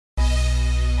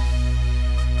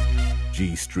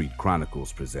G Street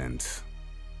Chronicles presents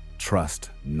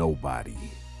Trust Nobody,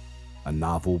 a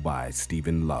novel by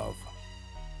Stephen Love,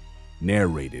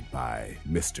 narrated by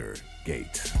Mr.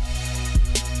 Gates.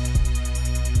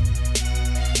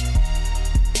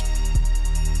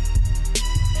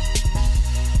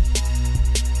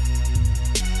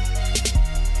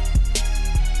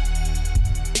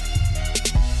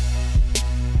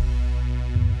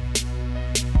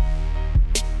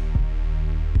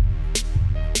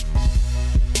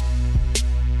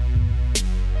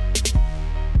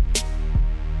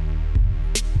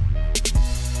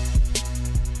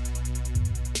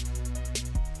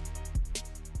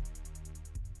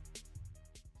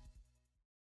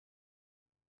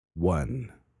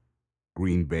 One,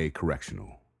 Green Bay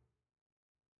Correctional.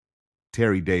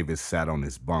 Terry Davis sat on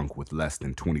his bunk with less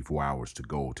than 24 hours to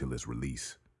go till his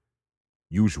release.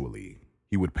 Usually,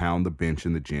 he would pound the bench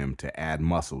in the gym to add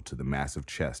muscle to the massive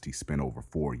chest he spent over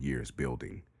 4 years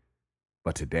building.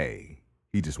 But today,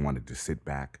 he just wanted to sit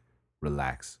back,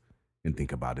 relax, and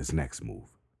think about his next move.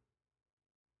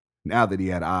 Now that he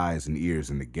had eyes and ears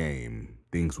in the game,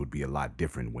 things would be a lot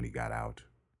different when he got out.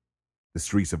 The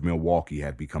streets of Milwaukee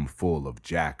had become full of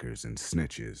jackers and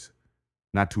snitches.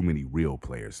 Not too many real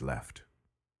players left.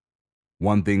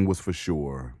 One thing was for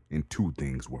sure, and two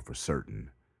things were for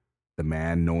certain. The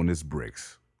man known as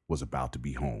Bricks was about to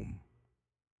be home.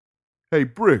 "Hey,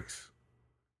 Bricks!"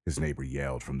 his neighbor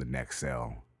yelled from the next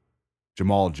cell.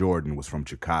 Jamal Jordan was from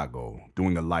Chicago,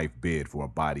 doing a life bid for a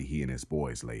body he and his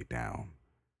boys laid down.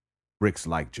 Bricks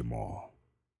liked Jamal.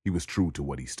 He was true to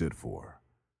what he stood for.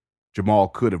 Jamal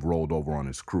could have rolled over on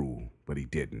his crew, but he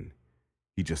didn't.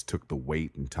 He just took the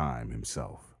weight and time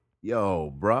himself.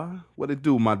 "Yo, bruh, what it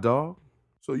do, my dog?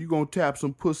 So you gonna tap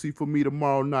some pussy for me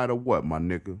tomorrow night or what, my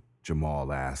nigga?"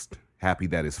 Jamal asked, happy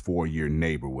that his 4-year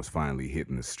neighbor was finally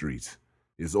hitting the streets.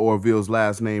 "Is Orville's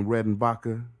last name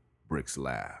Redenbacher?" Bricks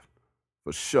laughed.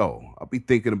 "For sure. I'll be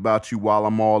thinking about you while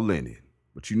I'm all in it.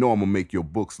 But you know I'm gonna make your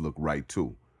books look right,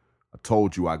 too. I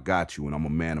told you I got you, and I'm a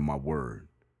man of my word."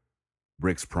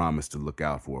 Bricks promised to look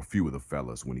out for a few of the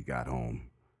fellas when he got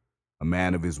home. A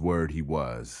man of his word he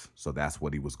was, so that's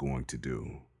what he was going to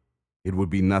do. It would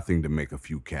be nothing to make a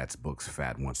few cats' books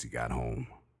fat once he got home.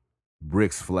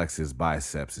 Bricks flexed his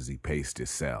biceps as he paced his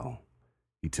cell.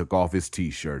 He took off his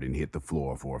t-shirt and hit the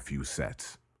floor for a few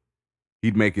sets.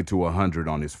 He'd make it to 100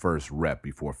 on his first rep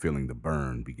before feeling the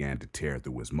burn began to tear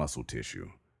through his muscle tissue.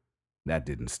 That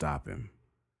didn't stop him.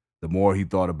 The more he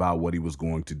thought about what he was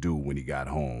going to do when he got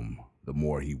home, the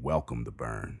more he welcomed the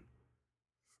burn.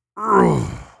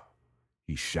 "Ugh!"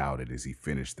 he shouted as he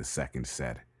finished the second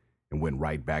set and went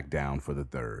right back down for the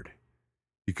third.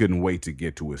 He couldn't wait to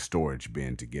get to his storage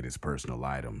bin to get his personal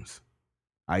items.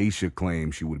 Aisha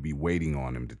claimed she would be waiting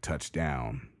on him to touch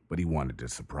down, but he wanted to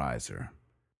surprise her.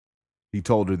 He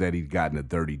told her that he'd gotten a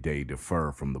 30-day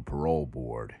defer from the parole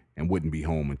board and wouldn't be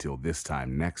home until this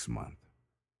time next month.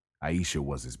 Aisha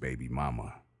was his baby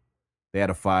mama. They had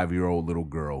a 5-year-old little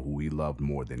girl who he loved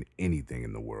more than anything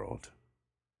in the world.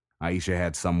 Aisha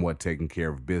had somewhat taken care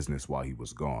of business while he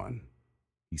was gone.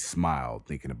 He smiled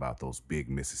thinking about those big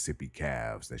Mississippi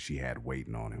calves that she had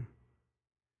waiting on him.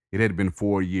 It had been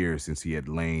 4 years since he had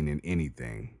lain in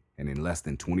anything, and in less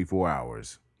than 24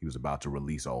 hours, he was about to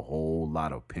release a whole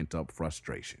lot of pent-up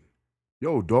frustration.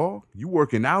 "Yo, dog, you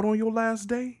working out on your last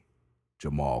day?"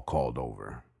 Jamal called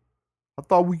over. "I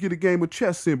thought we'd get a game of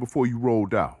chess in before you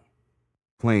rolled out."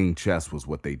 Playing chess was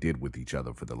what they did with each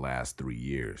other for the last 3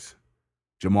 years.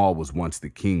 Jamal was once the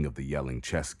king of the yelling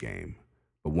chess game,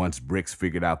 but once Bricks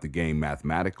figured out the game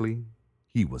mathematically,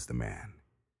 he was the man.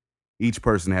 Each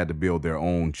person had to build their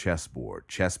own chessboard,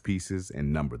 chess pieces,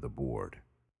 and number the board.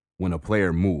 When a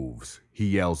player moves, he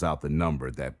yells out the number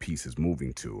that piece is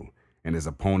moving to, and his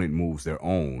opponent moves their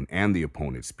own and the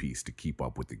opponent's piece to keep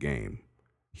up with the game.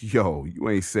 "Yo, you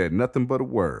ain't said nothing but a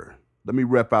word. Let me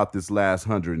rep out this last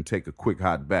 100 and take a quick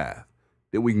hot bath.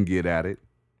 Then we can get at it,"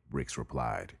 Bricks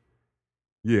replied.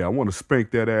 "Yeah, I want to spank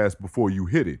that ass before you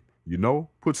hit it, you know?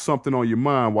 Put something on your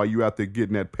mind while you out there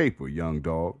getting that paper, young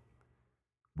dog."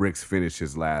 Bricks finished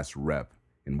his last rep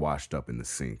and washed up in the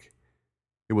sink.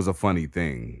 It was a funny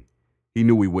thing. He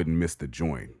knew he wouldn't miss the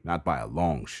joint, not by a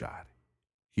long shot.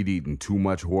 He'd eaten too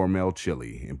much Hormel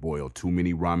chili and boiled too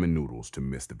many ramen noodles to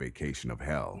miss the vacation of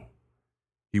hell.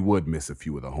 He would miss a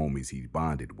few of the homies he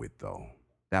bonded with, though.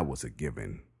 That was a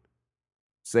given.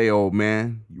 "Say, old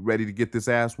man, you ready to get this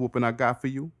ass whooping I got for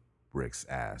you?" Bricks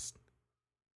asked.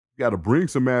 "You gotta bring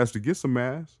some ass to get some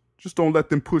ass. Just don't let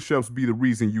them push-ups be the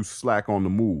reason you slack on the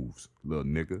moves, little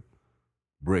nigga."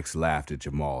 Bricks laughed at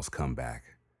Jamal's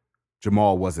comeback.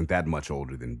 Jamal wasn't that much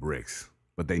older than Bricks,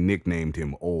 but they nicknamed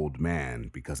him Old Man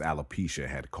because alopecia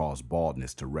had caused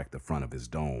baldness to wreck the front of his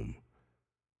dome.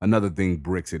 Another thing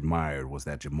Bricks admired was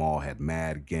that Jamal had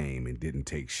mad game and didn't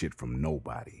take shit from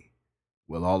nobody.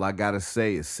 "Well, all I gotta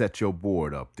say is set your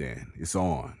board up then. It's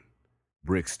on."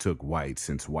 Bricks took White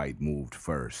since White moved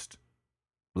first.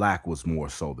 Black was more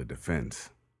so the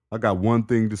defense. "I got one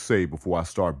thing to say before I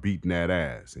start beating that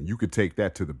ass, and you could take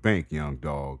that to the bank, young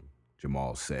dog,"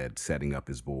 Jamal said, setting up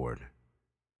his board.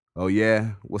 "Oh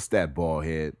yeah? What's that,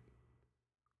 ballhead?"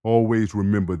 "Always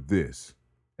remember this.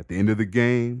 At the end of the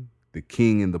game, the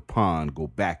king and the pawn go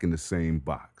back in the same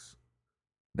box."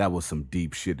 That was some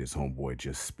deep shit his homeboy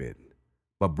just spit.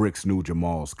 But Bricks knew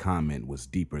Jamal's comment was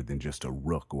deeper than just a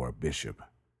rook or a bishop.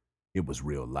 It was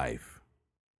real life.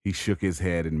 He shook his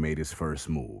head and made his first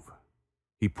move.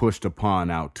 He pushed a pawn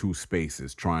out 2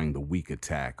 spaces, trying the weak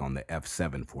attack on the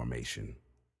F7 formation.